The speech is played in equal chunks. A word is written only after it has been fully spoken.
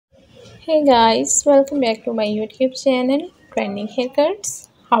Hey guys, welcome back to my YouTube channel, Trending Haircuts.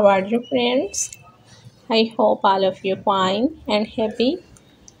 How are you friends? I hope all of you fine and happy.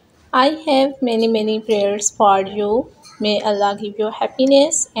 I have many prayers for you. May Allah give you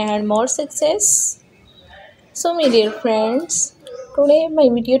happiness and more success. So my dear friends, today my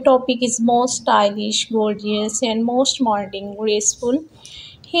video topic is most stylish, gorgeous and most modern, graceful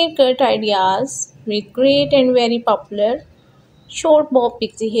haircut ideas with great and very popular short bob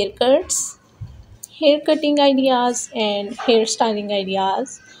pixie haircuts, hair cutting ideas and hairstyling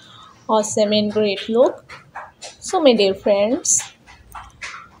ideas. Awesome and great look. So my dear friends,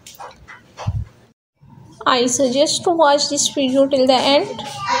 I suggest to watch this video till the end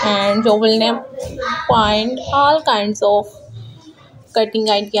and you will find all kinds of cutting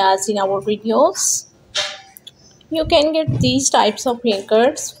ideas in our videos. You can get these types of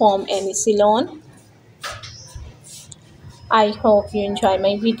haircuts from any salon. I hope you enjoy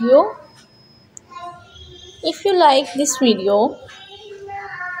my video. If you like this video,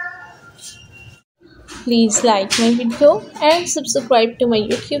 please like my video and subscribe to my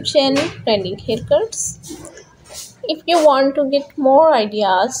YouTube channel Trending Haircuts. If you want to get more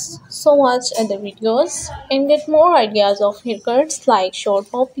ideas, so watch other videos and get more ideas of haircuts like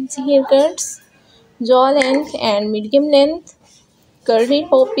short pop pixie haircuts, jaw length and medium length, curly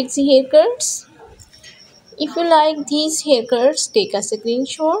pop pixie haircuts. If you like these haircuts, take a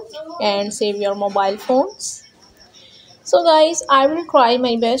screenshot and save your mobile phones. So guys, I will try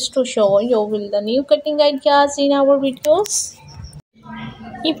my best to show you will the new cutting ideas in our videos.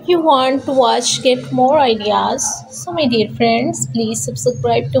 If you want to watch get more ideas, so my dear friends, please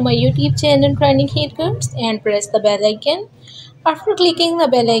subscribe to my YouTube channel Trending Haircuts and press the bell icon. After clicking the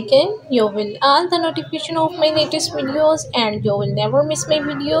bell icon, you will all the notification of my latest videos and you will never miss my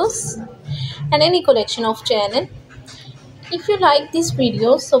videos and any collection of channel. If you like this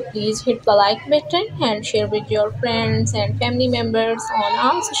video, so please hit the like button and share with your friends and family members on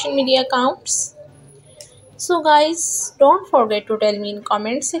all social media accounts. So guys, don't forget to tell me in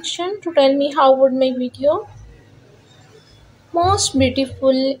comment section to tell me how would my video. Most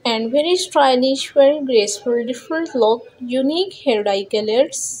beautiful and very stylish, very graceful, different look, unique hair dye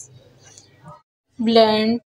colors, blend